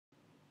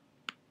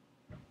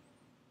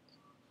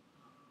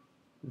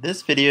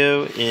This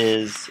video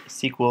is a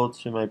sequel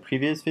to my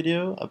previous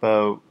video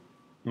about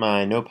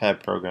my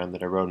notepad program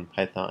that I wrote in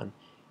Python.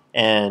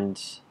 And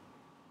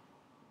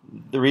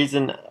the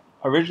reason,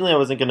 originally I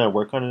wasn't going to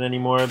work on it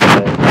anymore,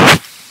 but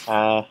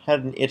I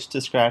had an itch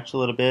to scratch a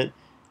little bit.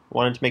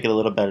 Wanted to make it a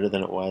little better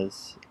than it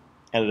was.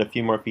 Added a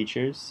few more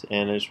features,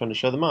 and I just wanted to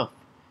show them off.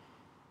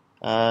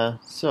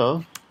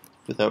 So,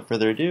 without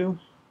further ado,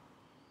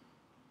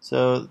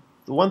 the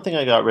one thing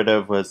I got rid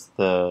of was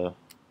the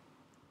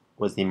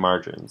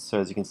margins. So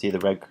as you can see, the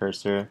red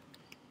cursor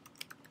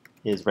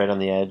is right on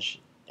the edge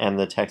and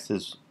the text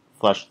is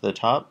flush to the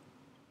top.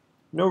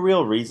 No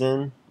real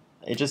reason,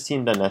 it just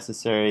seemed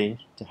unnecessary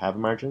to have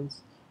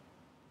margins.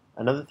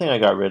 Another thing I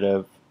got rid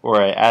of,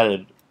 or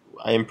I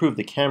improved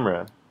the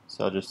camera.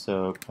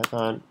 So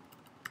Python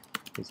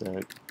is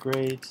a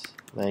great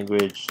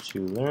language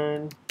to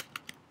learn.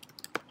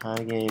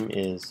 Pygame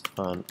is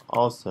fun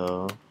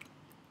also.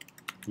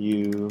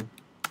 You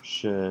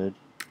should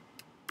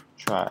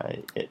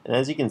try it. And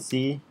as you can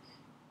see,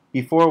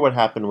 before what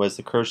happened was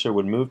the cursor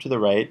would move to the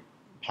right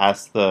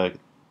past the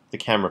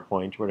camera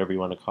point, whatever you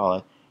want to call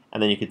it,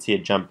 and then you could see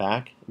it jump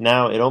back.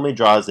 Now it only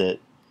draws it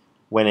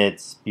when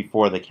it's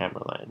before the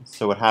camera line.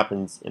 So what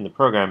happens in the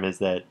program is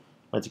that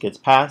once it gets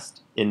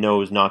past, it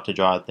knows not to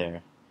draw it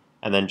there,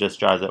 and then just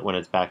draws it when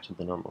it's back to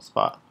the normal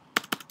spot.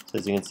 So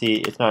as you can see,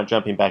 it's not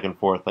jumping back and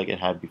forth like it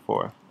had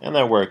before. And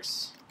that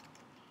works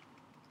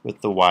with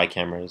the Y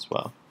camera as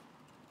well.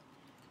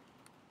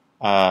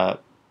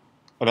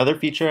 Another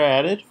feature I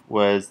added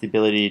was the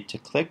ability to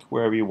click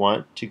wherever you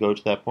want to go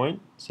to that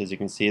point. So as you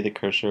can see, the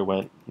cursor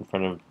went in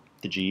front of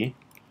the G.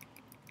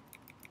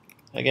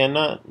 Again,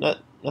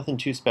 nothing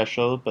too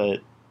special, but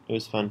it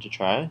was fun to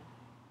try.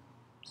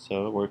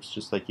 So it works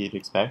just like you'd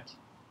expect.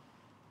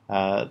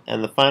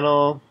 And the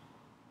final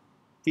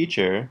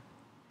feature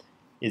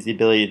is the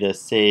ability to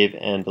save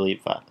and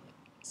delete files,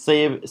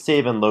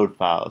 save and load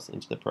files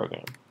into the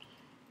program.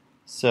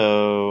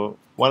 So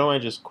why don't I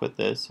just quit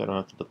this so I don't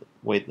have to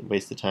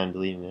waste the time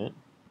deleting it.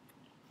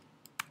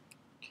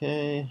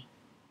 Okay.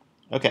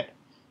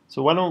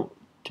 So to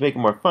make it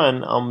more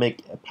fun, I'll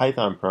make a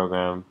Python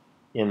program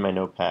in my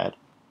notepad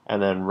and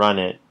then run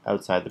it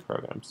outside the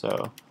program.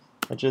 So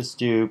I just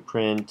do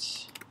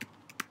print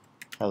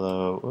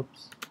hello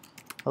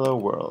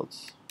world.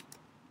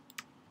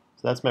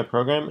 So that's my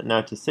program.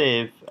 Now to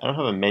save, I don't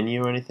have a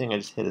menu or anything. I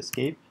just hit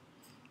escape,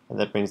 and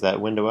that brings that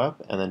window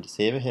up. And then to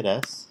save, I hit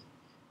S.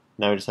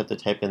 Now we just have to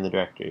type in the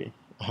directory.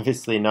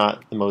 Obviously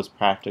not the most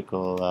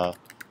practical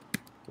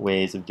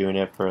ways of doing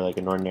it for like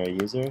an ordinary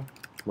user.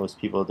 Most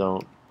people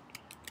don't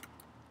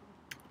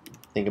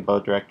think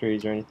about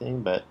directories or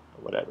anything, but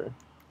whatever.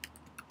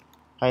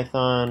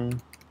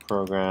 Python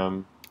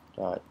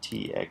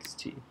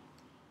program.txt.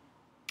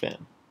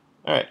 Bam.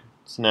 Alright,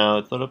 so now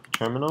let's load up the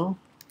terminal.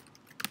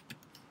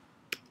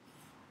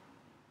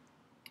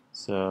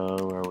 So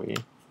where are we?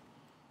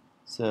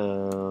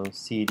 So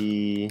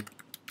cd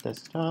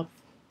desktop.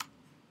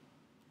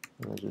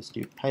 I'll just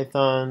do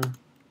Python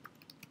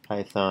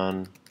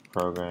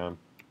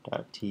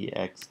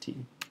program.txt.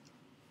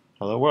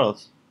 Hello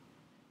world.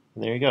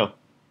 And there you go.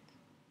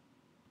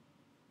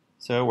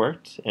 So it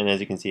worked, and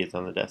as you can see, it's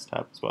on the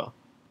desktop as well.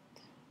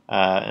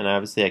 And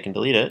obviously I can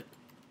delete it.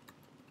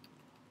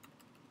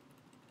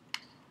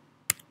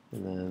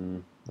 And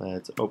then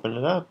let's open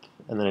it up,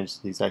 and then I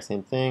just do the exact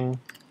same thing.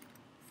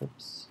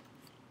 Oops.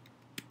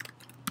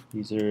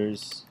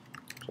 Users,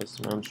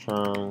 Justin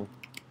Armstrong,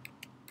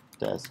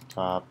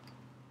 desktop,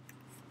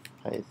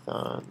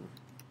 Python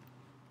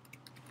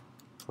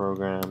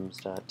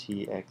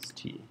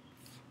programs.txt.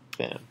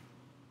 Bam.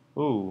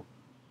 Ooh.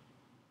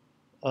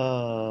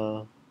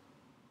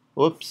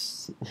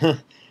 Whoops.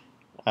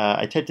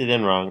 I typed it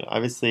in wrong.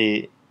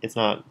 Obviously, it's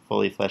not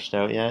fully fleshed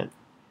out yet.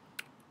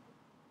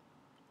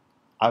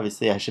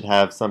 Obviously, I should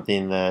have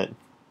something that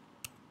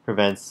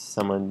prevents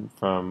someone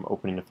from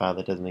opening a file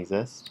that doesn't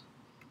exist.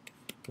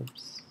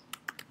 Oops.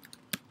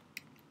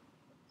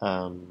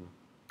 So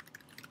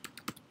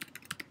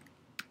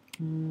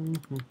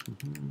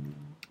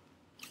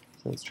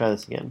let's try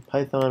this again.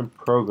 Python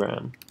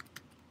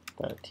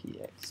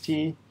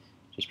program.txt.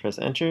 Just press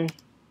enter,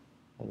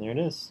 and there it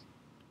is.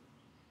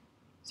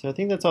 So I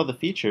think that's all the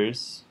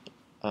features.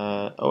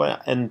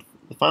 And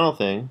the final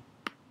thing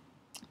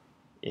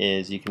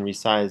is you can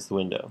resize the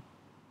window.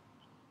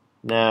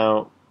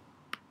 Now,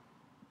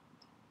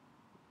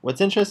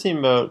 what's interesting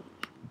about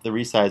the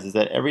resize is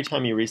that every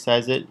time you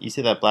resize it, you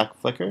see that black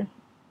flicker?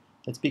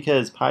 That's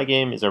because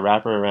Pygame is a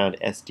wrapper around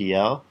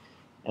SDL.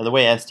 And the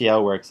way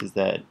SDL works is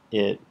that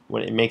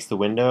when it makes the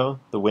window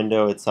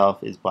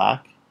itself is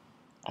black,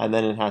 and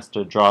then it has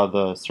to draw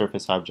the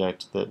surface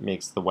object that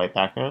makes the white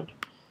background.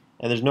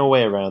 And there's no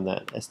way around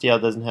that. SDL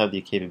doesn't have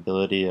the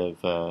capability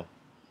of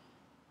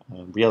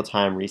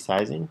real-time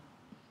resizing,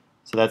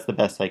 so that's the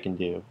best I can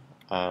do.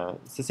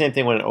 It's the same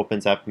thing when it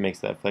opens up and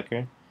makes that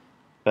flicker,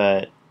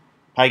 but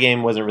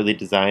Pygame wasn't really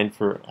designed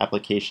for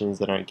applications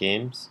that aren't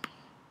games,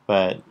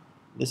 but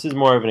this is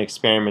more of an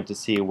experiment to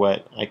see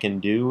what I can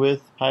do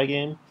with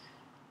Pygame.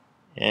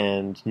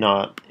 and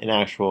not an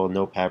actual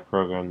notepad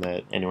program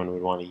that anyone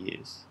would want to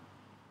use.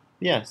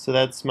 Yeah, so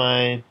that's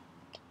my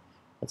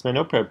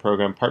notepad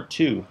program, part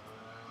 2,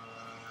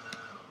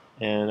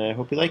 and I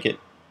hope you like it.